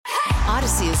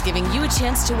Odyssey is giving you a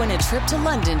chance to win a trip to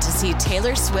London to see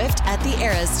Taylor Swift at the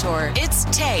Eras Tour. It's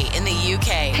Tay in the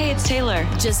UK. Hey, it's Taylor.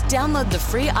 Just download the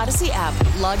free Odyssey app,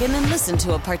 log in and listen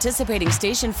to a participating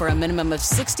station for a minimum of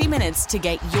 60 minutes to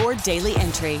get your daily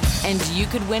entry. And you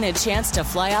could win a chance to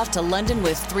fly off to London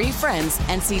with 3 friends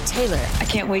and see Taylor. I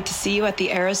can't wait to see you at the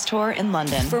Eras Tour in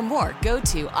London. For more, go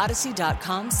to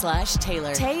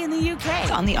odyssey.com/Taylor. Tay in the UK.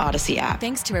 It's on the Odyssey app.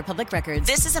 Thanks to Republic Records.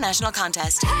 This is a national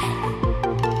contest.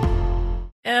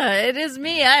 It is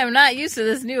me. I am not used to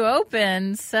this new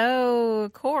open.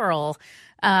 So, Coral.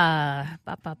 All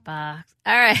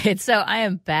right. So, I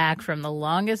am back from the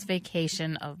longest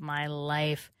vacation of my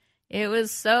life. It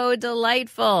was so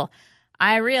delightful.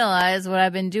 I realized what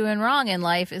I've been doing wrong in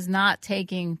life is not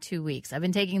taking 2 weeks. I've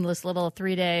been taking this little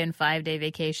 3-day and 5-day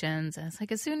vacations. And it's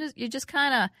like as soon as you just it's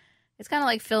kind of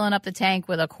like filling up the tank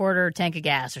with a quarter tank of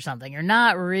gas or something. You're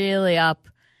not really up,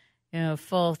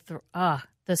 full.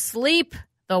 The sleep,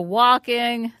 the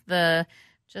walking, the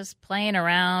just playing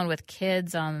around with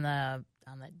kids on the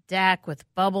deck with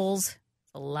bubbles.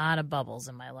 A lot of bubbles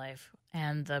in my life.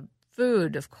 And the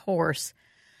food, of course.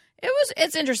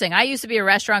 It's interesting. I used to be a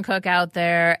restaurant cook out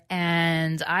there,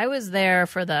 and I was there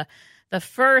for the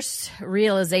first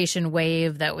realization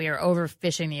wave that we are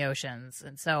overfishing the oceans.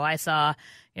 And so I saw,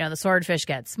 the swordfish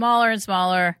get smaller and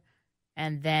smaller,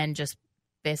 and then just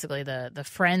basically the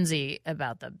frenzy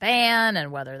about the ban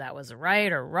and whether that was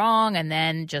right or wrong, and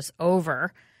then just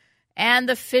over. And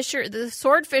the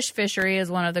swordfish fishery is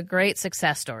one of the great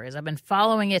success stories. I've been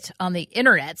following it on the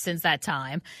internet since that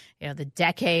time, the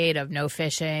decade of no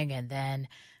fishing and then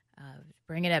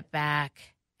bringing it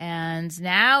back. And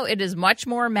now it is much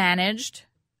more managed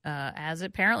as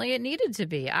apparently it needed to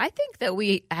be. I think that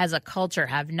we as a culture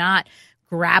have not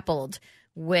grappled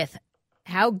with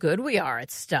how good we are at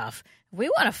stuff. We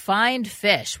want to find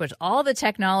fish with all the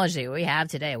technology we have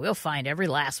today. We'll find every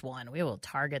last one. We will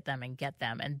target them and get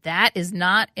them. And that is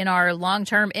not in our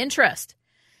long-term interest.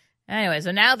 Anyway,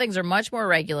 so now things are much more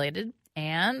regulated,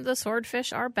 and the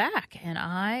swordfish are back. And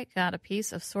I got a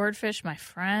piece of swordfish, my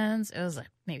friends. It was like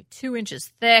maybe 2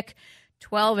 inches thick,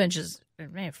 12 inches,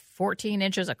 maybe 14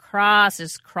 inches across,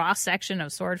 this cross-section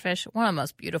of swordfish. One of the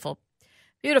most beautiful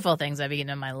things I've eaten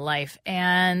in my life.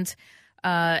 And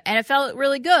it felt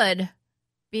really good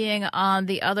being on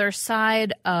the other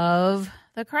side of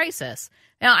the crisis.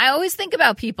 Now, I always think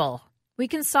about people. We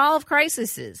can solve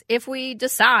crises if we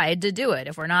decide to do it.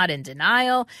 If we're not in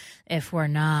denial, if we're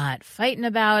not fighting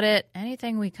about it,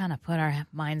 anything we kind of put our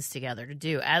minds together to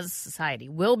do as a society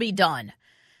will be done.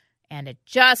 And it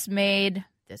just made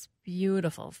this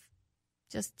beautiful,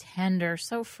 just tender,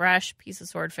 so fresh piece of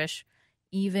swordfish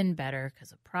even better because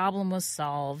the problem was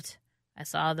solved. I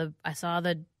saw the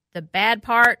bad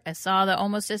part. I saw the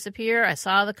almost disappear. I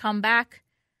saw the comeback.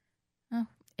 Oh,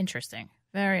 interesting.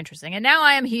 Very interesting. And now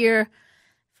I am here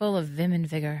full of vim and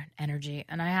vigor and energy.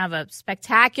 And I have a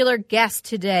spectacular guest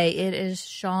today. It is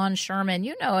Sean Sherman.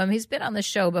 You know him. He's been on the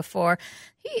show before.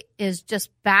 He is just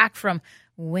back from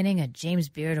winning a James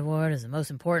Beard Award as the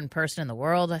most important person in the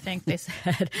world, I think they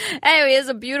said. Anyway, he has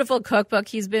a beautiful cookbook.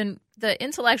 He's been the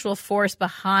intellectual force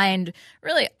behind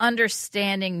really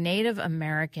understanding Native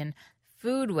American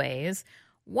foodways,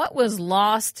 what was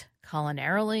lost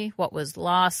culinarily, what was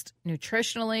lost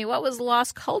nutritionally, what was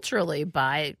lost culturally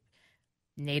by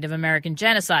Native American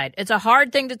genocide. It's a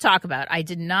hard thing to talk about.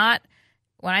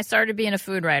 When I started being a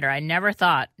food writer, I never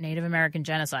thought Native American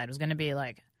genocide was going to be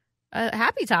like a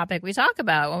happy topic we talk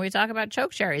about when we talk about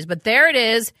choke cherries. But there it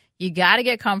is. You got to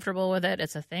get comfortable with it.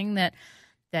 It's a thing that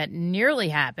nearly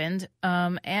happened.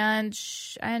 And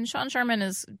Sean Sherman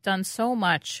has done so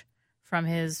much from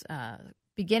his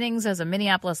beginnings as a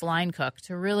Minneapolis line cook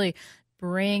to really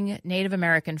bring Native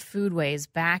American foodways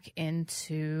back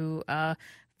into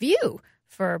view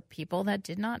for people that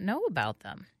did not know about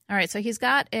them. All right, so he's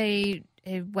got a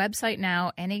website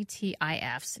now,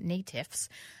 Natifs,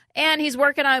 and he's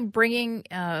working on bringing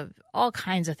all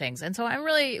kinds of things. And so I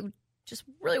really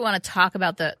want to talk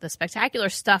about the spectacular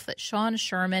stuff that Sean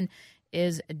Sherman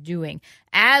is doing.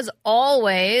 As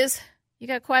always, you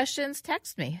got questions?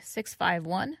 Text me,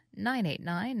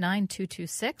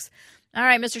 651-989-9226. All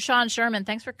right, Mr. Sean Sherman,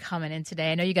 thanks for coming in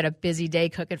today. I know you got a busy day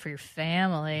cooking for your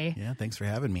family. Yeah, thanks for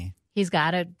having me. He's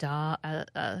got a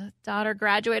daughter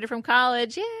graduated from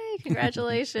college. Yay,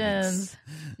 congratulations.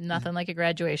 Nothing like a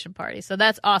graduation party. So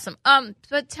that's awesome.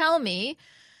 But tell me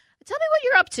what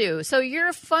you're up to. So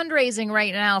you're fundraising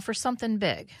right now for something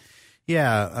big.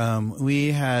 Yeah,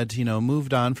 we had,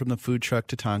 moved on from the food truck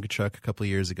to Tonka truck a couple of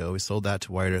years ago. We sold that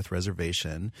to White Earth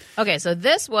Reservation. Okay, so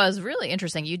this was really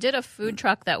interesting. You did a food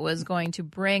truck that was going to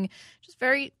bring just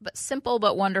very simple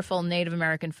but wonderful Native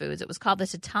American foods. It was called the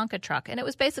Tatanka truck, and it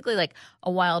was basically like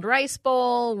a wild rice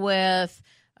bowl with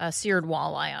a seared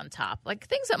walleye on top, like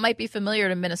things that might be familiar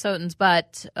to Minnesotans,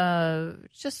 but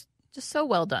just so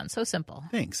well done, so simple.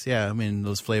 Thanks. Yeah, I mean,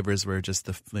 those flavors were just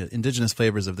the indigenous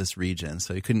flavors of this region,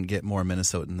 so you couldn't get more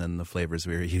Minnesotan than the flavors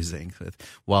we were using with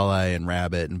walleye and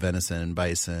rabbit and venison and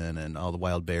bison and all the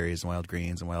wild berries and wild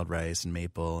greens and wild rice and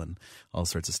maple and all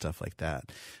sorts of stuff like that.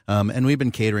 And we've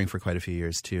been catering for quite a few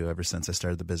years, too, ever since I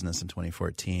started the business in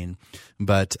 2014.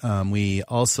 But we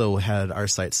also had our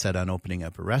sights set on opening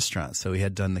up a restaurant. So we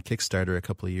had done the Kickstarter a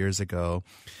couple of years ago.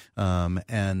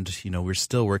 And, we're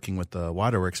still working with the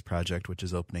Waterworks project, which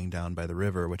is opening down by the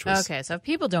river, which was... Okay, so if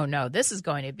people don't know, this is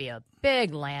going to be a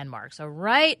big landmark. So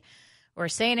right where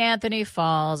St. Anthony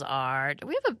Falls are... Do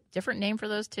we have a different name for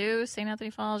those two, St. Anthony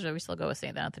Falls, or do we still go with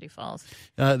St. Anthony Falls?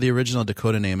 The original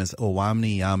Dakota name is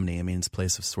Owamni Yamni. It means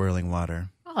place of swirling water.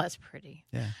 Oh, that's pretty.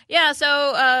 Yeah. Yeah,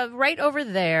 so right over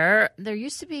there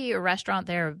used to be a restaurant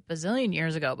there a bazillion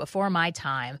years ago, before my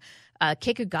time.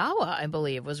 Kikugawa, I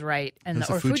believe, was right.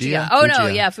 Fujiya? Oh, no,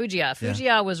 yeah, Fujiya.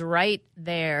 Fujiya was right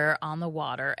there on the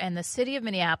water. And the city of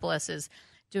Minneapolis is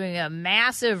doing a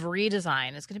massive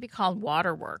redesign. It's going to be called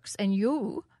Waterworks. And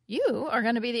you are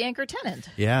going to be the anchor tenant.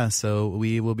 Yeah, so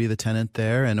we will be the tenant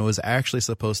there. And it was actually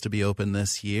supposed to be open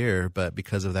this year, but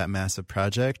because of that massive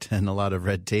project and a lot of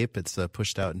red tape, it's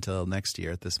pushed out until next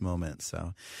year at this moment.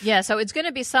 So yeah, so it's going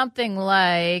to be something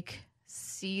like...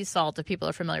 Sea Salt, if people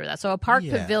are familiar with that. So a park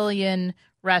pavilion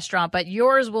restaurant, but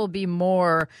yours will be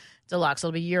more deluxe.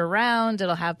 It'll be year-round.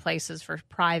 It'll have places for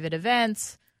private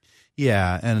events.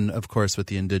 Yeah, and of course with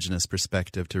the indigenous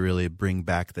perspective to really bring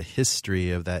back the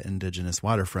history of that indigenous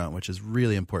waterfront, which is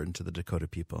really important to the Dakota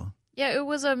people. Yeah, it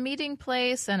was a meeting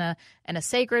place and a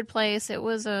sacred place. It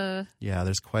was Yeah,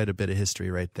 there's quite a bit of history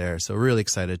right there. So we're really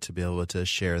excited to be able to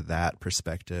share that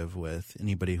perspective with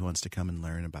anybody who wants to come and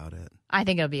learn about it. I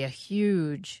think it'll be a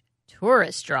huge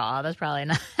tourist draw. That's probably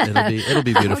not it'll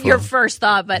be beautiful. Your first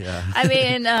thought, but yeah. I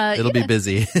mean it'll be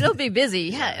busy. It'll be busy.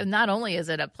 Yeah, not only is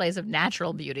it a place of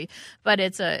natural beauty, but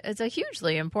it's a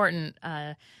hugely important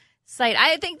site.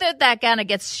 I think that kind of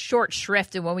gets short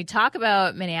shrift. And when we talk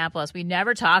about Minneapolis, we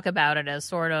never talk about it as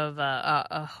sort of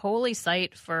a holy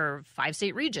site for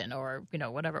 5-state region or,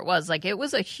 whatever it was. Like, it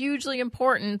was a hugely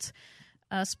important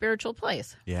spiritual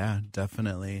place. Yeah,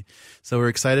 definitely. So we're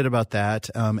excited about that.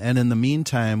 And in the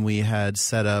meantime, we had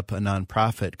set up a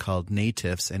nonprofit called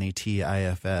NATIFS,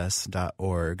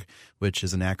 NATIFS.org, which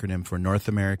is an acronym for North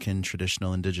American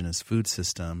Traditional Indigenous Food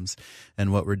Systems.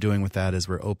 And what we're doing with that is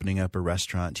we're opening up a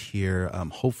restaurant here,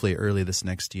 hopefully early this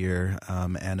next year,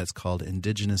 and it's called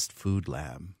Indigenous Food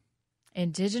Lab.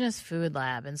 Indigenous Food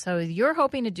Lab. And so you're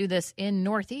hoping to do this in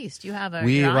Northeast. You have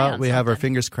we have our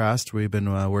fingers crossed. We've been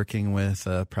working with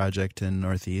a project in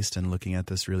Northeast and looking at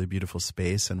this really beautiful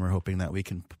space, and we're hoping that we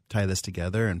can tie this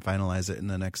together and finalize it in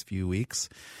the next few weeks,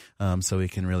 so we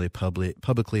can really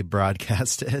publicly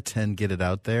broadcast it and get it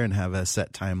out there and have a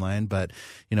set timeline. But,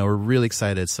 we're really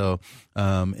excited. So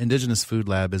Indigenous Food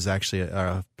Lab is actually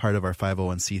a part of our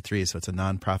 501c3. So it's a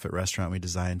nonprofit restaurant we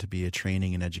designed to be a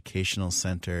training and educational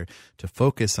center to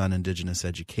focus on Indigenous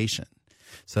education.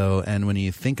 So, and when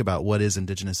you think about what is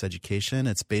Indigenous education,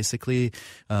 it's basically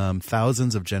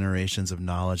thousands of generations of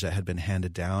knowledge that had been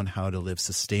handed down how to live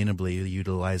sustainably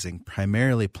utilizing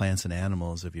primarily plants and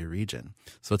animals of your region.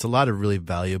 So it's a lot of really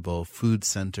valuable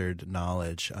food-centered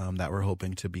knowledge that we're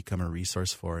hoping to become a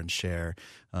resource for and share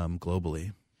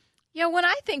globally. Yeah, when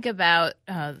I think about,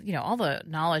 all the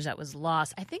knowledge that was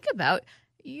lost, I think about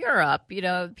Europe.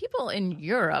 People in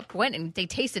Europe went and they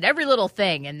tasted every little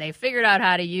thing and they figured out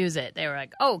how to use it. They were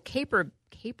like, oh, caper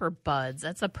buds.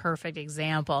 That's a perfect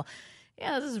example.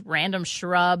 Yeah, this is random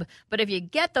shrub. But if you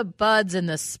get the buds in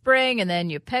the spring and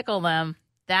then you pickle them,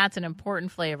 that's an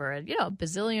important flavor. And, a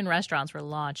bazillion restaurants were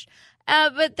launched.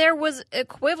 But there was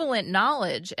equivalent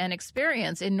knowledge and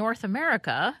experience in North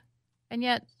America. And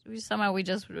yet, we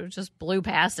just blew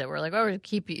past it. We're like, oh, we're going to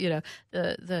keep,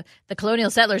 the colonial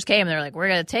settlers came and they're like, we're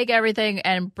going to take everything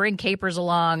and bring capers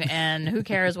along, and who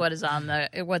cares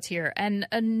what's here. And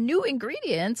a new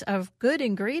ingredient, good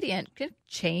ingredient, can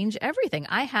change everything.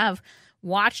 I have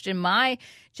watched in my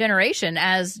generation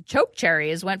as choke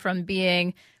cherries went from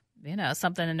being,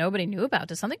 something that nobody knew about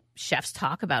to something chefs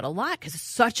talk about a lot because it's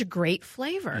such a great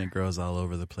flavor. And it grows all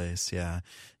over the place, yeah.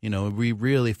 We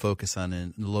really focus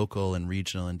on local and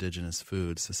regional indigenous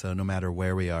foods. So no matter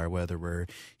where we are, whether we're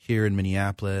here in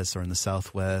Minneapolis or in the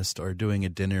Southwest or doing a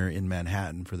dinner in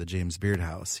Manhattan for the James Beard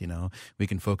House. We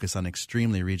can focus on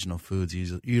extremely regional foods,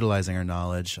 utilizing our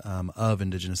knowledge of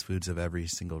indigenous foods of every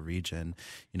single region.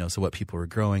 So what people were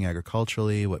growing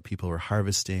agriculturally, what people were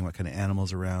harvesting, what kind of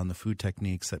animals around, the food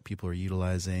techniques that people were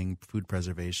utilizing, food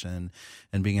preservation,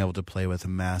 and being able to play with a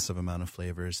massive amount of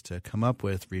flavors to come up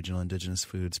with regional indigenous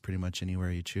foods pretty much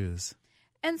anywhere you choose.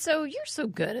 And so you're so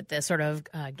good at this sort of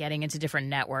getting into different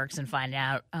networks and finding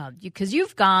out, because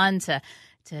you've gone to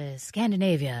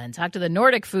Scandinavia and talked to the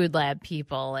Nordic Food Lab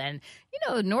people. And,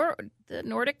 the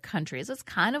Nordic countries, it's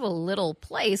kind of a little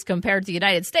place compared to the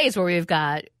United States where we've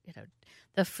got,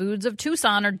 the foods of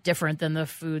Tucson are different than the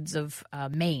foods of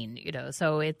Maine,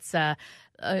 So it's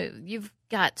you've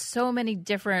got so many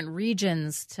different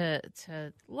regions to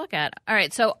look at. All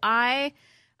right, so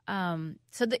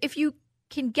if you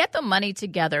can get the money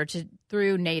together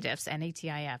through NATIFs,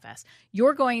 NATIFS,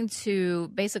 you're going to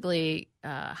basically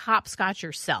hopscotch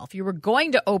yourself. You were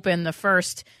going to open the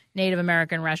first Native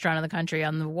American restaurant in the country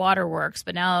on the Waterworks,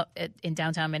 but now in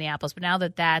downtown Minneapolis. But now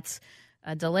that that's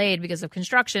delayed because of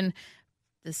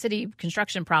the city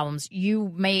construction problems,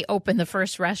 you may open the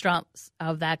first restaurant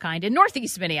of that kind in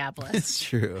Northeast Minneapolis. It's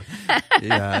true.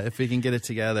 Yeah, if we can get it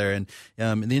together. And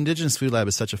the Indigenous Food Lab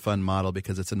is such a fun model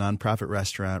because it's a nonprofit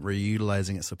restaurant. We're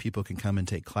utilizing it so people can come and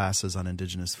take classes on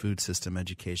Indigenous food system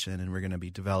education. And we're going to be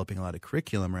developing a lot of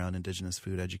curriculum around Indigenous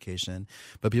food education.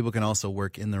 But people can also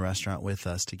work in the restaurant with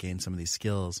us to gain some of these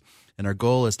skills. And our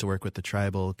goal is to work with the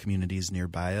tribal communities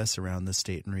nearby us around the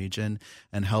state and region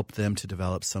and help them to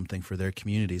develop something for their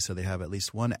community so they have at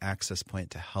least one access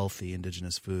point to healthy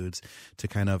indigenous foods to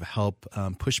kind of help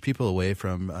push people away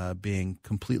from being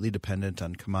completely dependent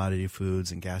on commodity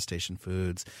foods and gas station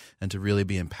foods and to really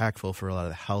be impactful for a lot of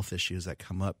the health issues that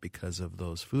come up because of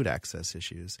those food access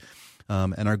issues.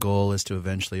 And our goal is to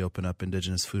eventually open up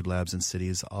Indigenous food labs in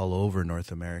cities all over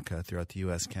North America, throughout the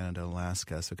U.S., Canada,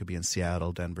 Alaska. So it could be in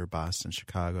Seattle, Denver, Boston,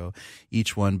 Chicago,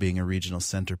 each one being a regional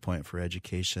center point for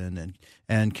education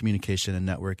and communication and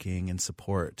networking and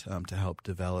support to help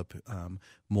develop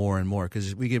more and more.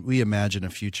 Because we imagine a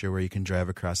future where you can drive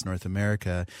across North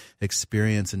America,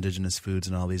 experience indigenous foods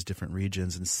in all these different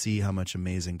regions, and see how much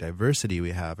amazing diversity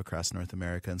we have across North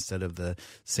America instead of the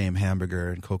same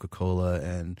hamburger and Coca-Cola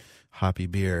and hoppy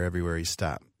beer everywhere you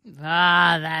stop.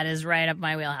 That is right up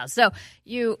my wheelhouse. So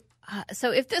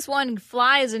so if this one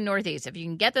flies in Northeast, if you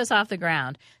can get this off the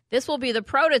ground, this will be the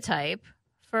prototype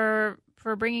for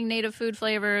bringing native food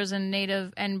flavors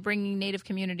and bringing native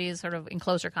communities sort of in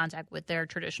closer contact with their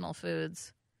traditional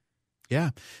foods.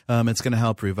 Yeah, it's going to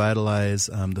help revitalize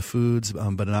the foods,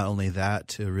 but not only that,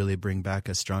 to really bring back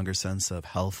a stronger sense of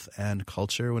health and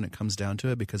culture when it comes down to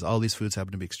it, because all these foods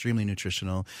happen to be extremely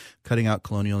nutritional. Cutting out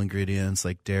colonial ingredients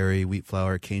like dairy, wheat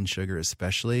flour, cane sugar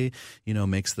especially,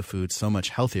 makes the food so much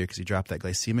healthier because you drop that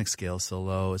glycemic scale so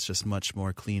low. It's just much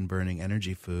more clean burning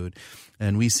energy food.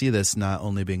 And we see this not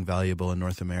only being valuable in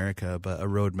North America, but a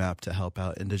roadmap to help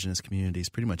out indigenous communities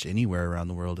pretty much anywhere around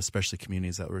the world, especially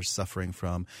communities that were suffering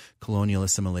from colonial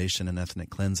assimilation and ethnic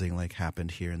cleansing like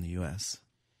happened here in the U.S.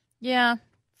 Yeah,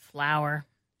 flour,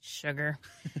 sugar.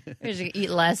 We should eat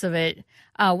less of it.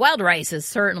 Wild rice is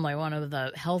certainly one of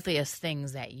the healthiest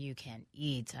things that you can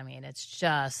eat. I mean, it's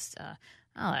just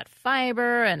all that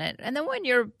fiber and then when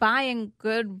you're buying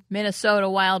good Minnesota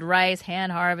wild rice,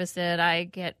 hand harvested, I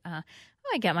get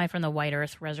mine from the White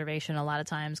Earth Reservation a lot of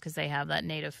times because they have that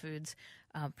native foods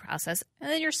process,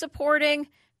 and then you're supporting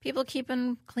people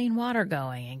keeping clean water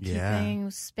going and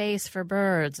keeping space for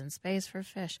birds and space for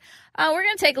fish. We're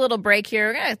going to take a little break here.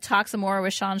 We're going to talk some more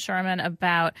with Sean Sherman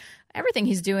about everything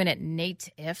he's doing at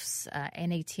NATIFS,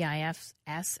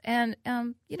 NATIFS. And,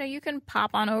 you can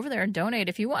pop on over there and donate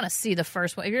if you want to see the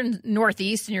first one. If you're in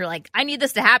Northeast and you're like, I need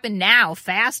this to happen now,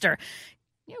 faster.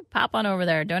 Pop on over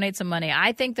there, donate some money.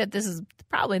 I think that this is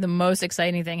probably the most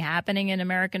exciting thing happening in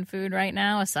American food right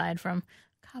now, aside from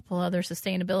couple other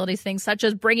sustainability things, such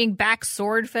as bringing back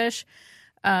swordfish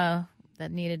that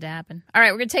needed to happen. All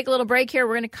right, we're going to take a little break here.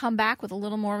 We're going to come back with a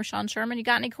little more with Sean Sherman. You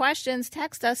got any questions?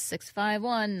 Text us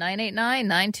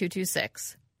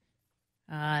 651-989-9226.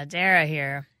 Dara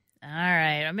here. All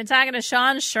right, I've been talking to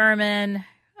Sean Sherman,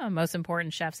 most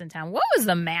important chefs in town. What was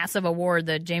the massive award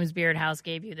that James Beard House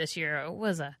gave you this year? It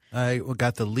was I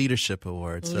got the Leadership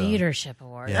Award. Leadership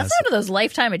Award. Yeah, That's one of those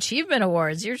Lifetime Achievement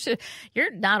Awards.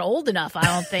 You're not old enough, I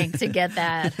don't think, to get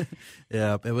that.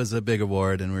 Yeah, it was a big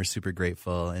award, and we're super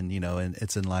grateful. And and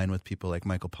it's in line with people like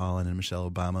Michael Pollan and Michelle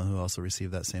Obama, who also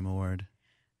received that same award.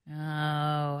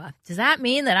 Oh, does that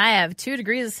mean that I have 2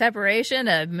 degrees of separation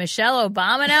of Michelle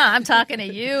Obama now? I'm talking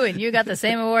to you, and you got the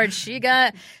same award she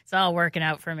got. It's all working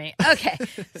out for me. Okay,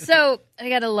 so I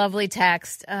got a lovely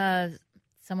text.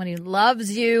 Someone who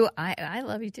loves you. I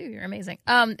love you too. You're amazing.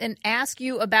 And ask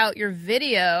you about your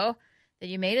video that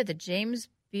you made at the James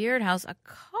Beard House, a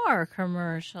car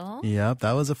commercial. Yep,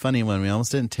 that was a funny one. We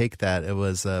almost didn't take that. It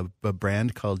was a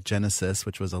brand called Genesis,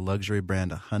 which was a luxury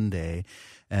brand, a Hyundai.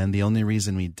 And the only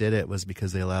reason we did it was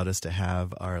because they allowed us to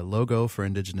have our logo for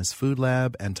Indigenous Food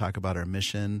Lab and talk about our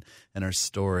mission and our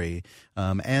story.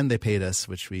 And they paid us,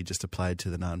 which we just applied to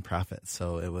the nonprofit.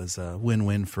 So it was a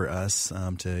win-win for us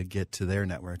to get to their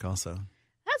network also.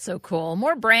 That's so cool.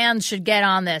 More brands should get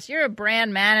on this. You're a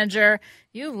brand manager.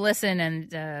 You listen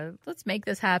and let's make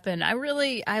this happen.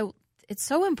 It's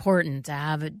so important to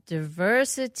have a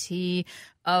diversity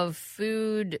of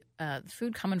food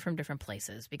coming from different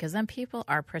places, because then people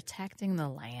are protecting the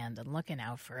land and looking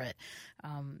out for it.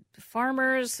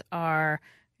 Farmers are,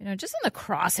 just in the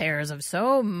crosshairs of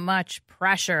so much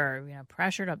pressure,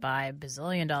 pressure to buy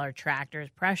bazillion-dollar tractors,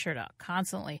 pressure to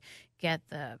constantly get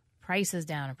the prices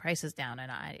down.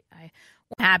 And I'm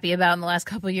happy about in the last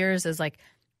couple of years is like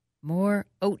more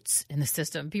oats in the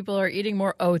system. People are eating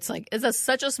more oats. Like, it's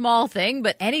such a small thing,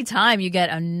 but anytime you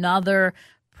get another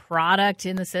product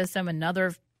in the system,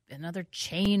 another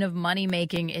chain of money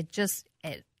making, it just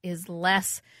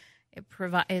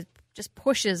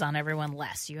pushes on everyone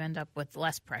less. You end up with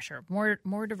less pressure,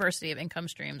 more diversity of income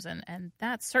streams, and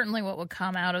that's certainly what would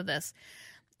come out of this.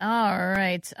 All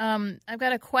right. I've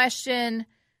got a question.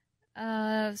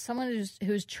 Someone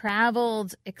who's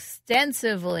traveled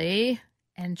extensively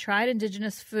and tried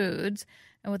indigenous foods,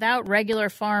 and without regular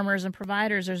farmers and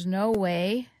providers, there's no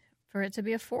way for it to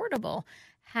be affordable.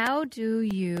 How do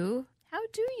you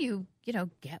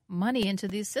get money into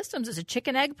these systems? It's a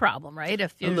chicken egg problem, right? A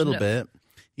little bit.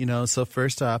 So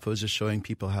first off, I was just showing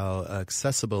people how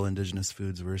accessible indigenous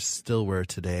foods still were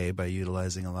today by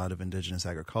utilizing a lot of indigenous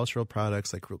agricultural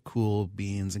products like cool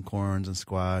beans and corns and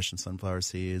squash and sunflower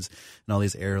seeds and all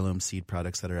these heirloom seed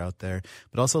products that are out there.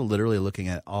 But also literally looking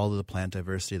at all of the plant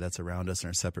diversity that's around us in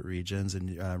our separate regions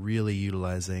and really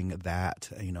utilizing that.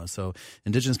 So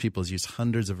indigenous peoples use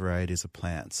hundreds of varieties of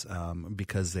plants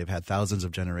because they've had thousands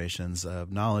of generations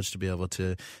of knowledge to be able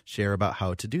to share about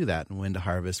how to do that and when to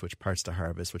harvest, which parts to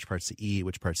harvest, which parts to eat,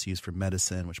 which parts to use for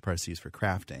medicine, which parts to use for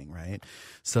crafting, right?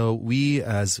 So we,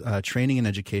 as training and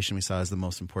education, we saw as the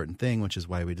most important thing, which is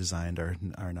why we designed our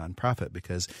nonprofit,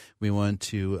 because we want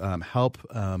to help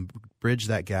bridge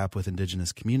that gap with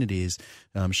indigenous communities,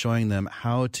 showing them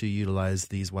how to utilize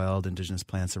these wild indigenous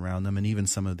plants around them, and even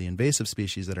some of the invasive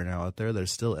species that are now out there that are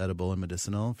still edible and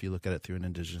medicinal if you look at it through an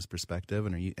indigenous perspective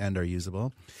and are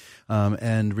usable.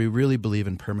 And we really believe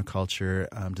in permaculture,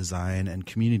 design, and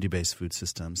community-based food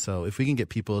systems. So if we can get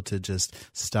people to just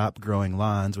stop growing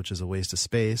lawns, which is a waste of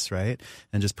space, right,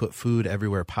 and just put food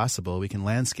everywhere possible, we can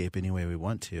landscape any way we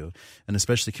want to. And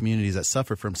especially communities that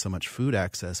suffer from so much food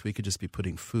access, we could just be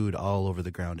putting food all over the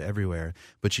ground everywhere.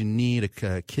 But you need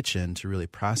a kitchen to really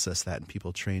process that and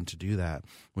people trained to do that,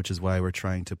 which is why we're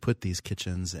trying to put these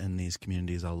kitchens in these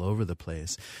communities all over the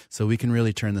place. So we can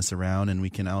really turn this around, and we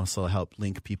can also help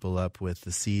link people up with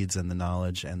the seeds and the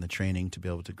knowledge and the training to be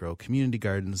able to grow community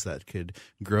gardens that could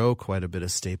grow quite a bit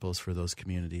of staples for those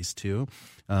communities too.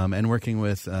 And working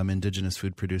with indigenous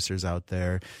food producers out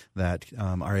there that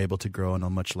are able to grow on a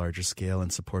much larger scale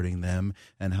and supporting them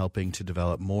and helping to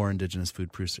develop more indigenous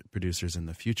food producers in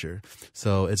the future.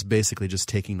 So it's basically just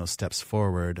taking those steps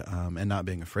forward and not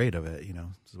being afraid of it,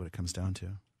 is what it comes down to.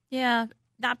 Yeah.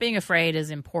 Not being afraid is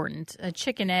important. It's a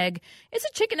chicken egg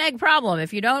problem.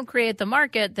 If you don't create the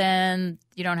market, then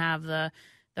you don't have the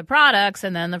products,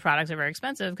 and then the products are very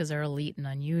expensive because they're elite and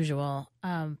unusual.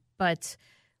 But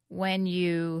when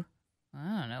you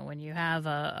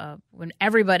have when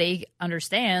everybody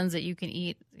understands that you can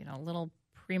eat, little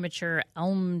premature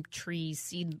elm tree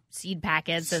seed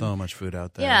packets. So much food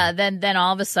out there. Yeah, then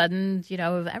all of a sudden,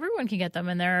 everyone can get them,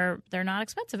 and they're not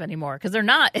expensive anymore because they're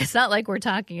not. It's not like we're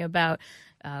talking about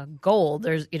gold.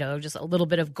 There's just a little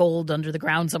bit of gold under the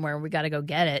ground somewhere, and we got to go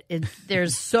get it.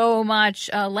 There's so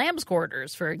much lamb's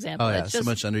quarters, for example. Oh yeah, so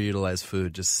much underutilized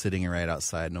food just sitting right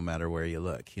outside, no matter where you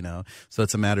look. So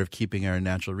it's a matter of keeping our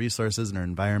natural resources and our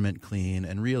environment clean,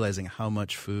 and realizing how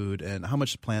much food and how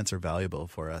much plants are valuable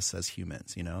for us as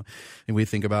humans. And we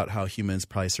think about how humans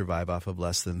probably survive off of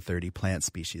less than 30 plant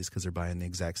species because they're buying the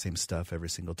exact same stuff every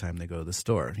single time they go to the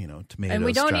store. Tomatoes, and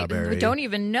we don't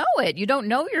even know it. You don't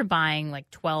know you're buying like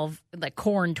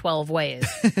corn 12 ways.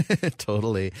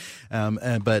 Totally.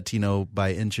 But,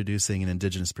 by introducing an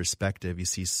indigenous perspective, you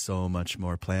see so much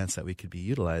more plants that we could be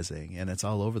utilizing, and it's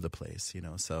all over the place,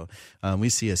 So we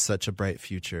see such a bright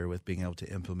future with being able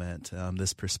to implement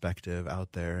this perspective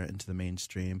out there into the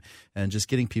mainstream and just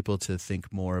getting people to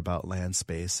think more about land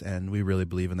space. And we really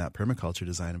believe in that permaculture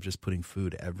design of just putting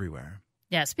food everywhere.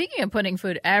 Yeah, speaking of putting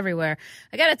food everywhere,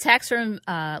 I got a text from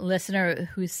a listener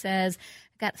who says,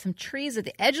 I got some trees at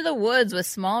the edge of the woods with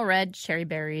small red cherry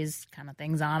berries kind of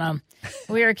things on them.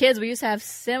 When we were kids, we used to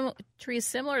have trees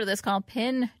similar to this called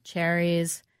pin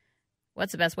cherries.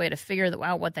 What's the best way to figure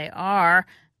out what they are?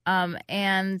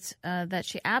 That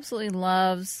she absolutely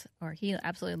loves, or he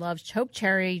absolutely loves, choke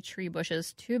cherry tree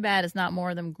bushes. Too bad it's not more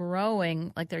of them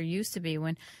growing like there used to be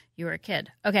when you were a kid.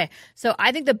 Okay, so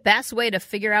I think the best way to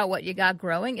figure out what you got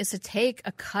growing is to take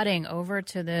a cutting over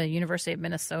to the University of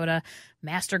Minnesota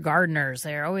master gardeners.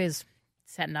 They're always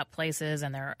setting up places,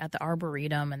 and they're at the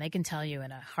Arboretum, and they can tell you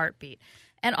in a heartbeat.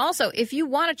 And also, if you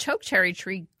want a choke cherry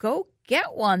tree, go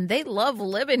get one. They love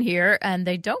living here, and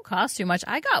they don't cost too much.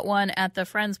 I got one at the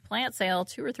Friends plant sale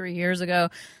 2 or 3 years ago.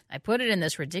 I put it in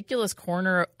this ridiculous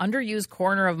underused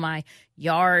corner of my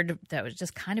yard that was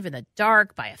just kind of in the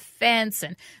dark by a fence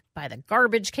and by the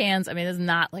garbage cans. I mean, it's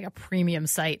not like a premium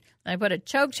site. I put a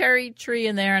choke cherry tree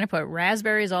in there, and I put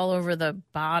raspberries all over the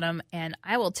bottom. And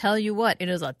I will tell you what, it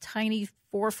is a tiny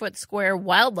 4-foot square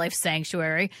wildlife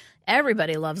sanctuary.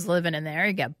 Everybody loves living in there.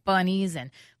 You got bunnies and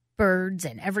birds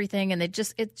and everything, and it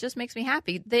just makes me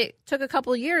happy. They took a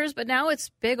couple of years, but now it's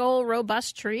big old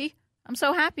robust tree. I'm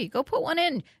so happy. Go put one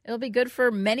in. It'll be good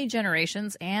for many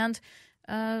generations, and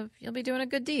you'll be doing a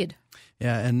good deed.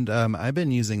 Yeah, and I've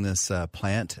been using this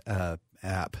plant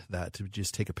app that to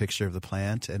just take a picture of the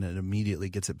plant, and it immediately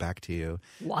gets it back to you.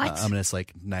 What? It's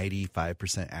like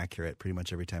 95% accurate pretty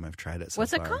much every time I've tried it so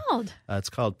What's far. It called? It's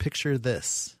called Picture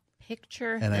This.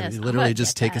 Picture and this. I literally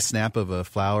just take a snap of a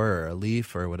flower or a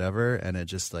leaf or whatever, and it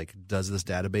just like does this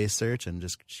database search and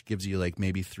just gives you like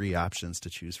maybe 3 options to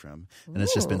choose from. And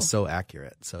It's just been so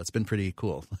accurate. So it's been pretty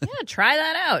cool. Yeah, try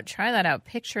that out. Try that out.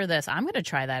 Picture this. I'm going to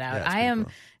try that out. Yeah,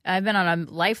 I've been on a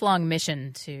lifelong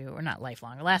mission or not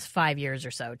lifelong, the last 5 years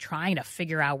or so, trying to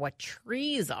figure out what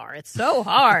trees are. It's so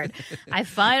hard. I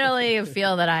finally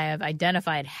feel that I have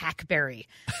identified hackberry.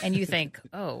 And you think,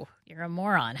 oh, you're a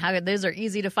moron. Those are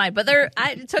easy to find. But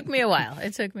it took me a while.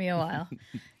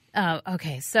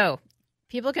 Okay, so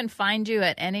people can find you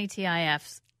at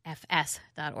natifs.org.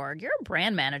 You're a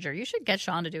brand manager. You should get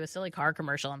Sean to do a silly car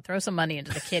commercial and throw some money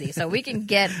into the kitty so we can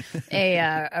get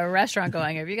a restaurant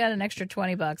going. If you got an extra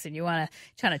 $20 and you want to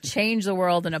try to change the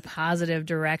world in a positive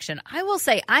direction, I will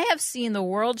say I have seen the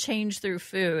world change through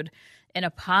food in a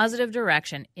positive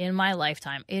direction in my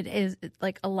lifetime. It is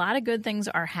like a lot of good things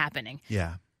are happening.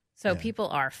 Yeah. So people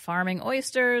are farming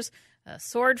oysters.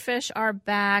 Swordfish are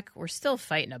back. We're still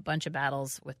fighting a bunch of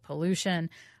battles with pollution.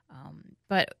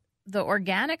 But the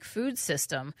organic food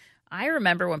system, I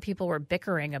remember when people were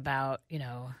bickering about,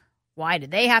 why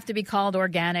did they have to be called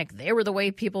organic? They were the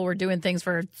way people were doing things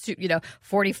for,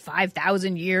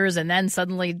 45,000 years. And then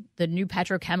suddenly the new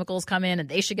petrochemicals come in and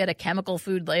they should get a chemical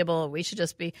food label. We should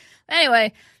just be.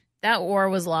 Anyway, that war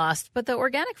was lost. But the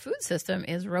organic food system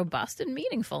is robust and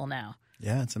meaningful now.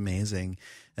 Yeah, it's amazing.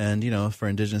 And, for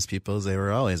indigenous peoples, they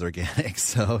were always organic.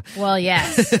 So, well,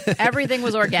 yes, everything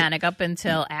was organic up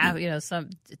until, some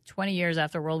 20 years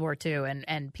after World War II.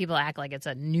 And people act like it's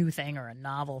a new thing or a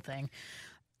novel thing.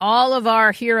 All of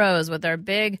our heroes with their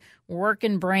big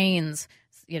working brains,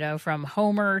 from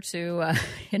Homer to,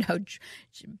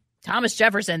 Thomas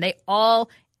Jefferson, they all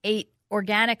ate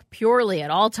organic purely at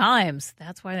all times.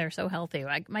 That's why they're so healthy.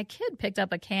 My kid picked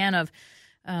up a can of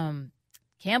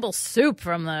Campbell's soup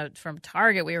from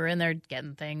Target. We were in there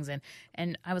getting things, and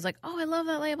I was like, oh, I love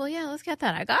that label. Yeah, let's get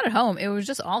that. I got it home. It was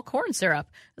just all corn syrup.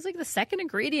 It was like the second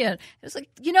ingredient. It was like,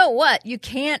 you know what? You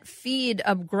can't feed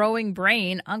a growing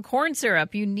brain on corn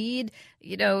syrup. You need,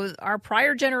 our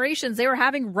prior generations, they were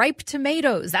having ripe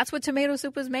tomatoes. That's what tomato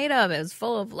soup was made of. It was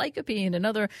full of lycopene and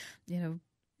other,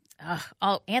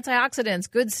 all antioxidants,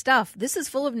 good stuff. This is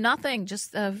full of nothing,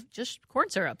 just corn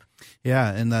syrup.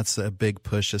 Yeah, and that's a big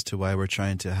push as to why we're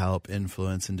trying to help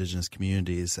influence indigenous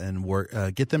communities and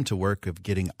get them to work of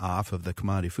getting off of the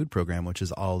commodity food program, which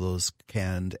is all those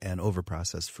canned and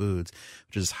overprocessed foods,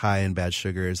 which is high in bad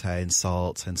sugars, high in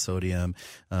salts and sodium,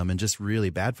 and just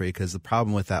really bad for you. Because the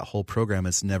problem with that whole program,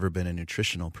 it's never been a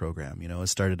nutritional program. It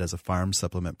started as a farm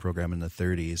supplement program in the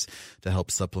 30s to help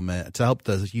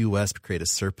the U.S. create a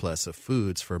surplus of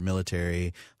foods for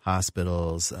military,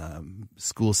 hospitals,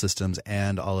 school systems,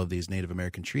 and all of these Native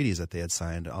American treaties that they had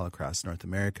signed all across North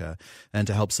America, and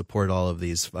to help support all of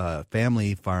these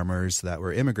family farmers that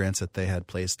were immigrants that they had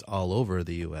placed all over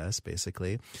the U.S.,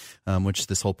 basically, which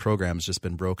this whole program has just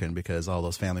been broken because all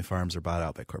those family farms are bought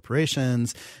out by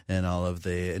corporations, and all of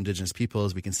the indigenous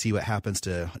peoples. We can see what happens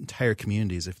to entire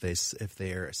communities if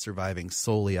they are surviving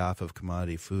solely off of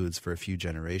commodity foods for a few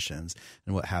generations,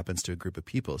 and what happens to a group of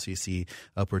people. So you see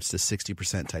upwards to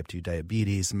 60% type 2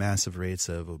 diabetes, massive rates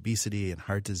of obesity and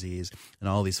heart disease, and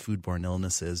all these foodborne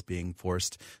illnesses being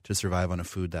forced to survive on a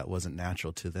food that wasn't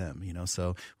natural to them.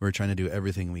 So we're trying to do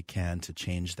everything we can to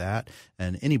change that,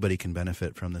 and anybody can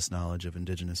benefit from this knowledge of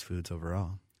indigenous foods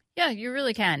overall. Yeah, you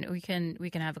really can. We can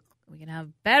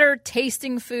have better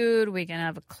tasting food. We can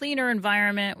have a cleaner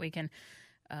environment. We can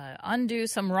undo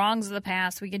some wrongs of the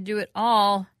past. We can do it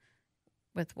all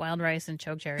with wild rice and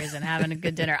choke cherries and having a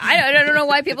good dinner. I don't know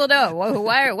why people don't.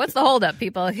 What's the holdup?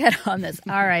 People get on this.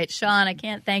 All right, Sean, I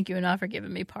can't thank you enough for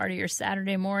giving me part of your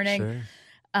Saturday morning.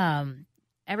 Sure.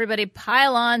 Everybody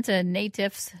pile on to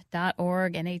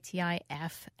natifs.org,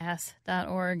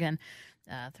 natifs.org, and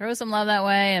throw some love that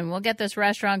way, and we'll get this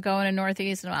restaurant going in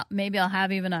Northeast, and maybe I'll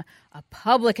have even a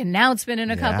public announcement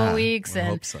in a couple of weeks. I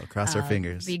hope so. Cross our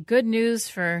fingers. Be good news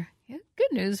for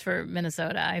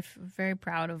Minnesota. I'm very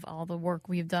proud of all the work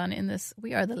we've done in this.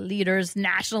 We are the leaders,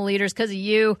 national leaders, because of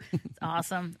you. It's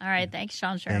awesome. All right. Thanks,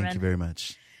 Sean Sherman. Thank you very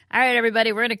much. All right,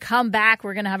 everybody. We're going to come back.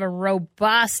 We're going to have a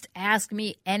robust Ask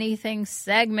Me Anything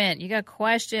segment. You got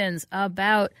questions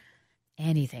about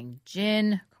anything,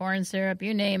 gin, corn syrup,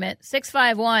 you name it.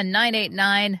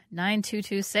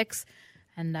 651-989-9226.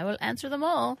 And I will answer them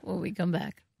all when we come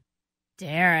back.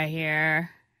 Dara here.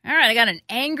 All right, I got an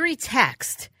angry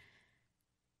text.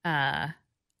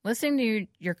 Listening to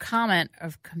your comment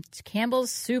of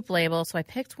Campbell's soup label, so I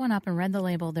picked one up and read the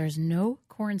label. There's no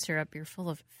corn syrup. You're full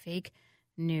of fake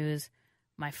news.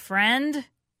 My friend,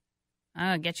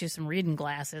 I'll get you some reading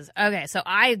glasses. Okay, so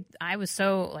I was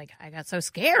so, I got so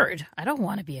scared. I don't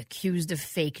want to be accused of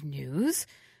fake news.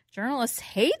 Journalists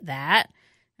hate that.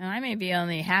 And I may be on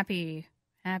the happy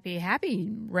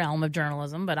realm of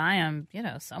journalism, but I am,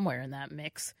 somewhere in that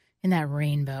mix, in that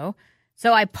rainbow.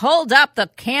 So I pulled up the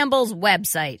Campbell's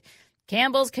website,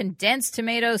 Campbell's condensed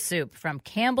tomato soup from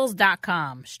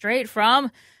Campbell's.com, straight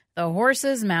from the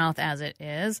horse's mouth as it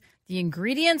is. The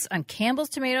ingredients on Campbell's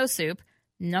tomato soup: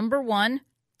 number 1,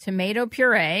 tomato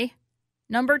puree.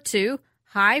 Number 2,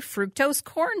 high fructose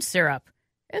corn syrup.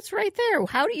 It's right there.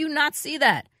 How do you not see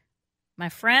that? My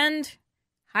friend,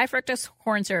 high fructose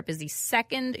corn syrup is the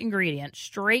second ingredient,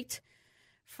 straight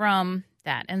from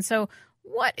that. And so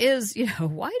what is,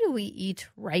 why do we eat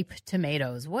ripe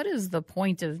tomatoes? What is the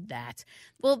point of that?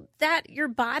 Well, that your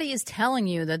body is telling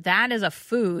you that is a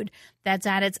food that's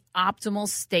at its optimal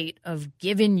state of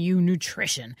giving you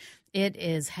nutrition.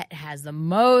 It has the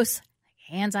most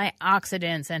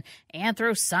antioxidants and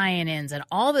anthocyanins and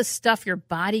all the stuff your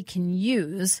body can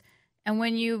use. And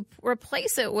when you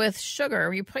replace it with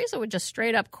sugar, you replace it with just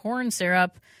straight up corn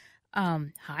syrup,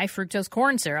 high fructose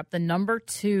corn syrup, the number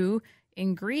 2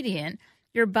 ingredient,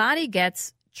 your body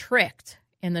gets tricked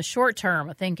in the short term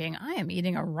of thinking, I am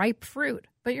eating a ripe fruit,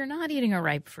 but you're not eating a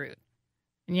ripe fruit.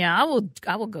 And yeah, I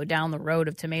will go down the road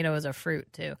of tomato as a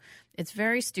fruit too. It's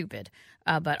very stupid.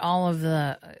 But all of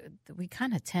we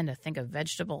kind of tend to think of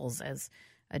vegetables as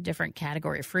a different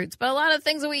category of fruits. But a lot of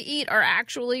things that we eat are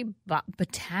actually,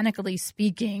 botanically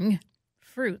speaking,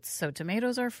 fruits. So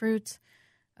tomatoes are fruits,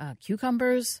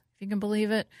 cucumbers, if you can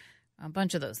believe it, a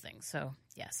bunch of those things. So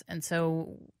yes, and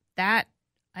so that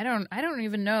I don't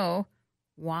even know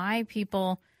why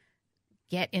people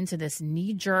get into this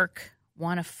knee-jerk,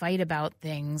 want to fight about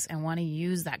things and want to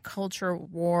use that culture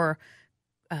war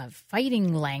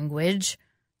fighting language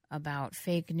about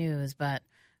fake news. But,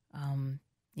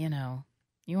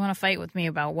 you want to fight with me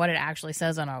about what it actually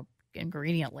says on a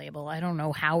ingredient label. I don't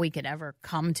know how we could ever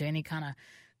come to any kind of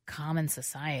common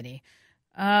society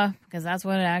because that's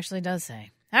what it actually does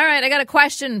say. All right, I got a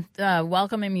question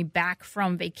welcoming me back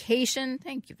from vacation.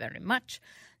 Thank you very much.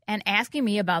 And asking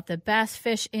me about the best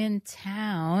fish in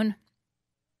town.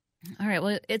 All right,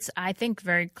 well, I think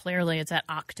very clearly it's at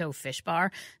Octo Fish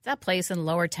Bar. It's that place in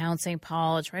Lower Town, St.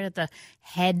 Paul. It's right at the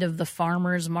head of the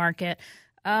farmers market.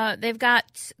 They've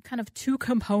got kind of 2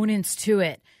 components to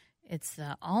it. It's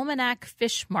the Almanac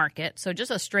Fish Market, so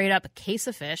just a straight-up case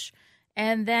of fish,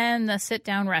 and then the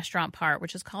sit-down restaurant part,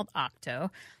 which is called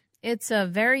Octo. It's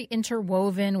very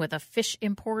interwoven with a fish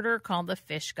importer called the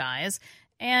Fish Guys,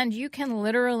 and you can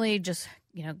literally just,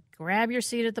 grab your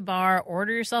seat at the bar,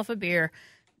 order yourself a beer,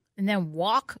 and then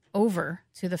walk over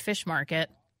to the fish market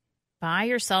buy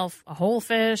yourself a whole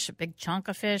fish, a big chunk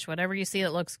of fish, whatever you see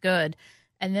that looks good,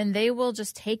 and then they will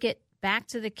just take it back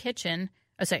to the kitchen.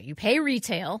 Oh, sorry, you pay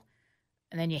retail,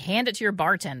 and then you hand it to your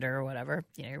bartender or whatever,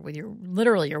 with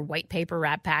your white paper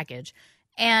wrap package,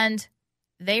 and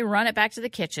they run it back to the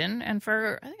kitchen. And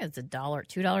for, I think it's $1,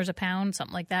 $2 a pound,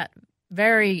 something like that,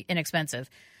 very inexpensive.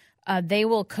 They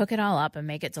will cook it all up and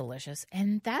make it delicious,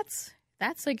 and that's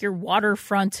like your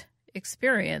waterfront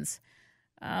experience.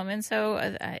 And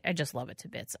so I just love it to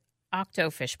bits. Octo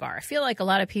Fish Bar. I feel like a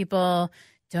lot of people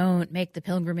don't make the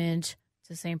pilgrimage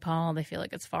to St. Paul. They feel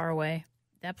like it's far away.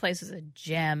 That place is a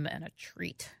gem and a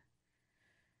treat.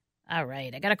 All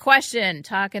right. I got a question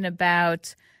talking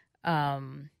about, I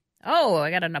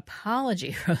got an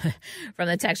apology from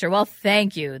the texter. Well,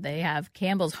 thank you. They have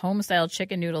Campbell's Homestyle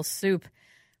Chicken Noodle Soup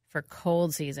for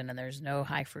cold season, and there's no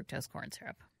high fructose corn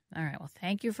syrup. All right. Well,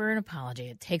 thank you for an apology.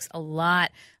 It takes a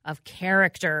lot of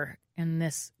character in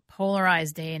this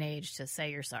polarized day and age to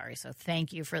say you're sorry. So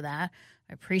thank you for that.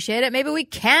 I appreciate it. Maybe we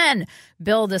can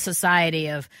build a society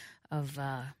of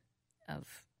I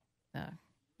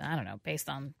don't know, based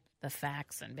on the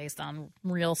facts and based on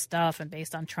real stuff and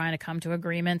based on trying to come to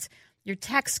agreements. Your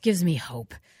text gives me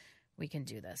hope. We can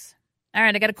do this. All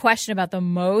right. I got a question about the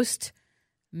most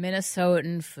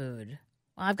Minnesotan food.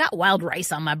 Well, I've got wild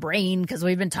rice on my brain because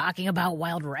we've been talking about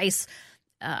wild rice.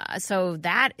 So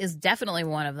that is definitely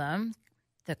one of them.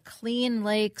 The clean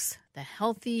lakes, the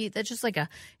healthy, that's just like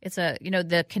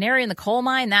the canary in the coal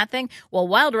mine, that thing. Well,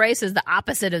 wild rice is the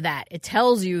opposite of that. It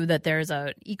tells you that there's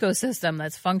an ecosystem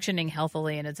that's functioning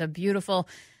healthily, and it's a beautiful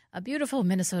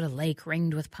Minnesota lake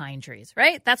ringed with pine trees,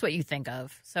 right? That's what you think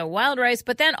of. So wild rice,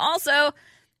 but then also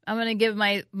I'm going to give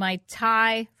my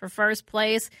tie for first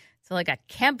place. So like a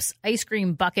Kemp's ice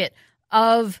cream bucket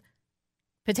of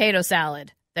potato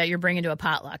salad that you're bringing to a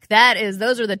potluck.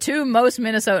 Those are the two most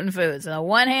Minnesotan foods. On the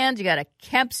one hand, you got a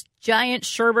Kemp's giant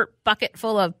sherbet bucket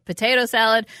full of potato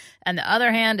salad. And the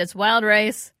other hand, it's wild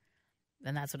rice.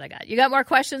 And that's what I got. You got more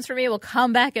questions for me? We'll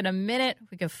come back in a minute.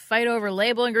 We can fight over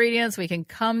label ingredients. We can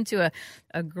come to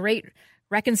a great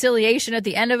reconciliation at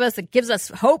the end of us that gives us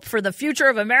hope for the future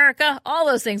of America. All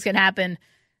those things can happen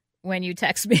when you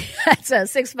text me at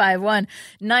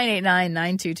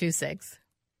 651-989-9226.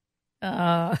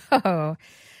 Oh, all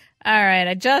right.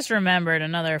 I just remembered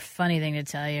another funny thing to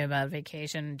tell you about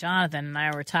vacation. Jonathan and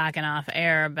I were talking off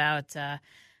air about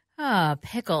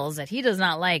pickles that he does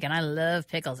not like, and I love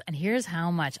pickles. And here's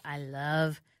how much I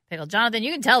love pickles. Jonathan,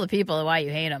 you can tell the people why you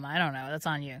hate them. I don't know. That's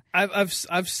on you. I've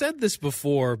said this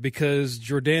before because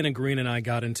Jordana Green and I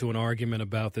got into an argument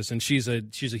about this, and she's a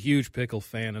huge pickle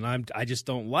fan, and I just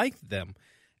don't like them.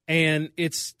 And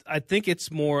I think it's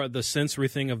more the sensory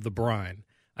thing of the brine.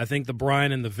 I think the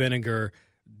brine and the vinegar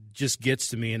just gets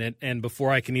to me, and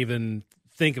before I can even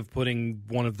think of putting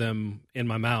one of them in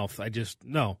my mouth,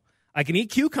 no. I can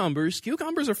eat cucumbers.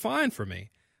 Cucumbers are fine for me,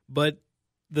 but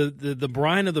the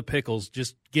brine of the pickles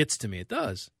just gets to me. It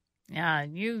does. Yeah,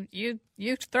 you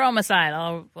throw them aside.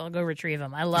 I'll go retrieve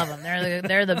them. I love them.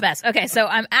 They're the best. Okay, so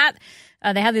I'm at.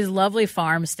 They have these lovely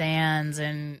farm stands,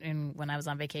 and when I was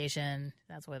on vacation,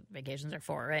 that's what vacations are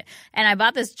for, right? And I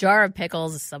bought this jar of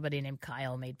pickles. Somebody named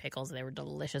Kyle made pickles. They were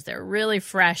delicious. They were really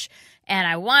fresh, and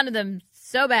I wanted them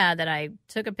so bad that I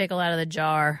took a pickle out of the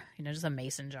jar, just a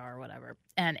mason jar or whatever,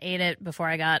 and ate it before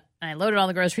I loaded all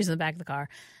the groceries in the back of the car.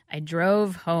 I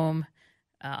drove home.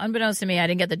 Unbeknownst to me, I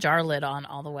didn't get the jar lid on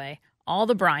all the way. All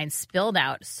the brine spilled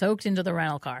out, soaked into the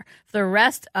rental car. For the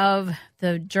rest of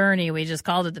the journey, we just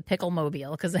called it the Pickle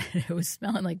Mobile because it was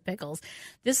smelling like pickles.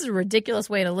 This is a ridiculous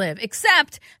way to live,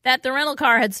 except that the rental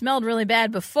car had smelled really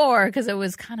bad before because it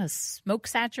was kind of smoke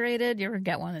saturated. You ever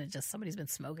get one and somebody's been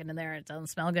smoking in there and it doesn't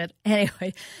smell good?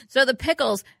 Anyway, so the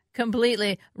pickles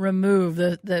completely remove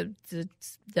the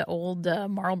old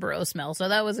Marlboro smell. So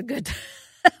that was a good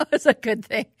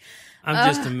thing.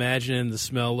 I'm just imagining the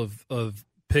smell of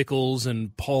pickles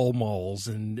and Pall Malls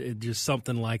and just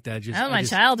something like that. That was my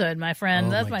childhood, my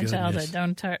friend. That's my childhood.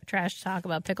 Don't trash talk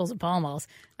about pickles and Pall Malls.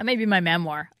 That may be my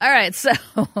memoir. All right, so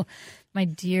my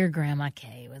dear Grandma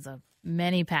Kay was a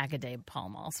many pack a day Pall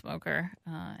Mall smoker,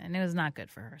 and it was not good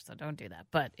for her, so don't do that.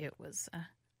 But it was.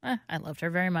 I loved her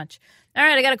very much. All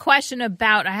right, I got a question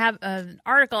about, I have an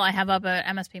article I have up at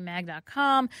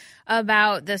mspmag.com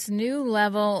about this new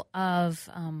level of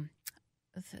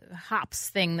hops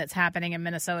thing that's happening in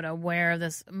Minnesota, where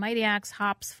this Mighty Axe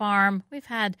Hops Farm, we've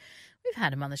had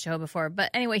him on the show before,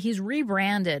 but anyway, he's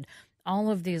rebranded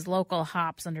all of these local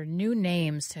hops under new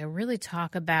names to really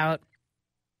talk about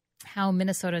how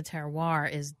Minnesota terroir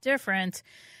is different.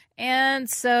 And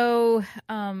so,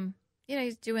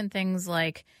 he's doing things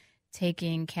like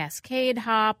taking Cascade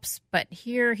hops, but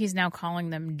here he's now calling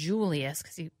them Julius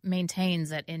because he maintains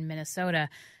that in Minnesota,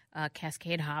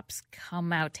 Cascade hops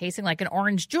come out tasting like an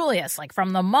orange Julius, like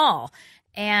from the mall.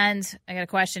 And I got a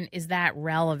question, is that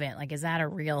relevant? Like, is that a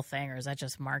real thing or is that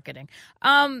just marketing?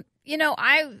 I'm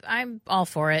all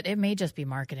for it. It may just be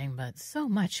marketing, but so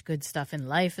much good stuff in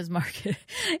life is marketing.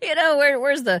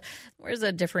 Where's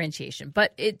the differentiation?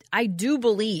 But I do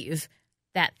believe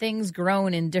that things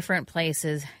grown in different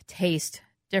places taste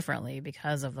differently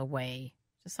because of the way,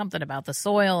 just something about the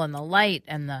soil and the light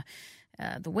and the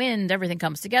wind, everything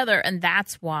comes together. And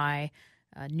that's why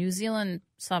New Zealand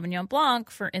Sauvignon Blanc,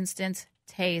 for instance,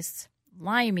 tastes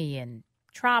limey and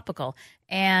tropical,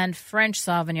 and French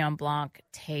Sauvignon Blanc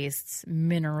tastes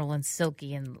mineral and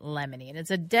silky and lemony. And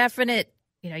it's a definite,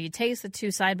 you taste the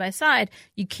two side by side,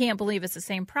 you can't believe it's the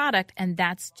same product, and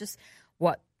that's just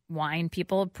what wine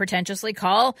people pretentiously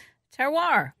call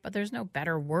terroir. But there's no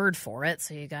better word for it,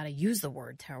 so you got to use the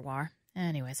word terroir.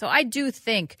 Anyway, so I do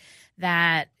think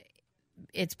that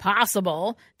it's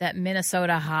possible that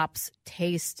Minnesota hops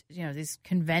taste, these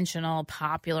conventional,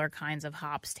 popular kinds of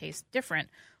hops taste different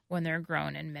when they're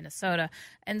grown in Minnesota.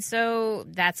 And so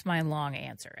that's my long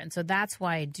answer. And so that's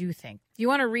why I do think. If you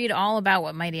want to read all about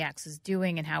what Mighty Axe is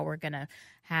doing and how we're going to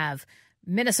have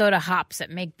Minnesota hops that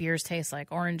make beers taste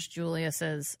like Orange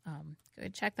Julius's, go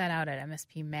check that out at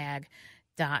mspmag.com.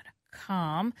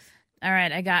 All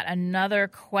right, I got another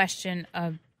question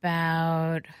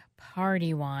about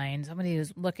party wine. Somebody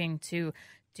who's looking to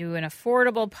do an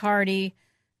affordable party,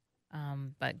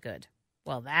 but good.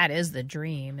 Well, that is the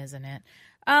dream, isn't it?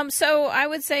 So I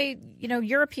would say,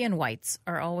 European whites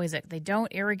are always, they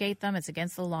don't irrigate them. It's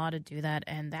against the law to do that,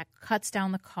 and that cuts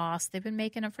down the cost. They've been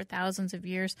making them for thousands of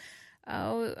years.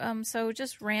 So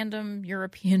just random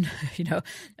European,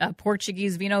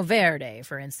 Portuguese Vinho Verde,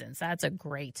 for instance. That's a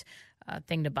great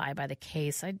thing to buy by the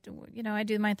case. I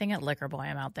do my thing at Liquor Boy.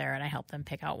 I'm out there and I help them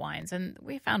pick out wines. And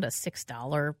we found a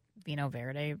 $6 Vinho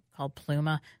Verde called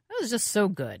Pluma. It was just so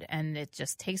good, and it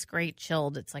just tastes great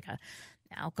chilled. It's like an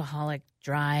alcoholic,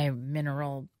 dry,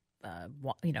 mineral,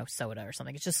 soda or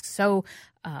something. It's just so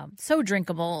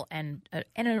drinkable and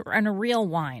a real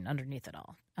wine underneath it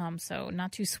all. So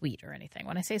not too sweet or anything.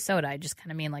 When I say soda, I just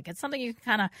kind of mean like it's something you can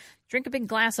kind of drink a big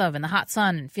glass of in the hot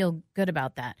sun and feel good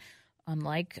about that.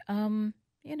 Unlike, a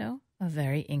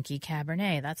very inky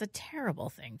Cabernet. That's a terrible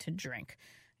thing to drink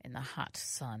in the hot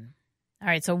sun. All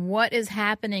right, so what is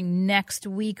happening next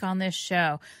week on this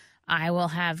show? I will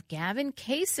have Gavin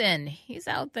Kaysen. He's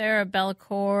out there at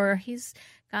Bellecour. He's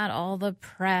got all the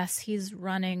press. He's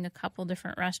running a couple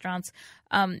different restaurants.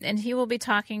 And he will be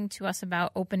talking to us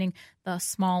about opening the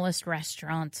smallest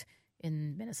restaurant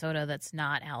in Minnesota that's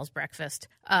not Al's Breakfast,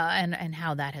 and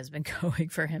how that has been going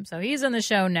for him. So he's on the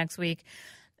show next week.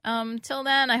 Till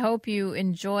then, I hope you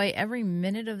enjoy every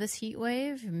minute of this heat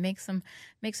wave. Make some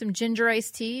ginger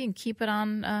iced tea and keep it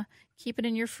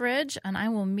in your fridge. And I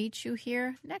will meet you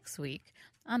here next week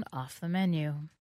on Off the Menu.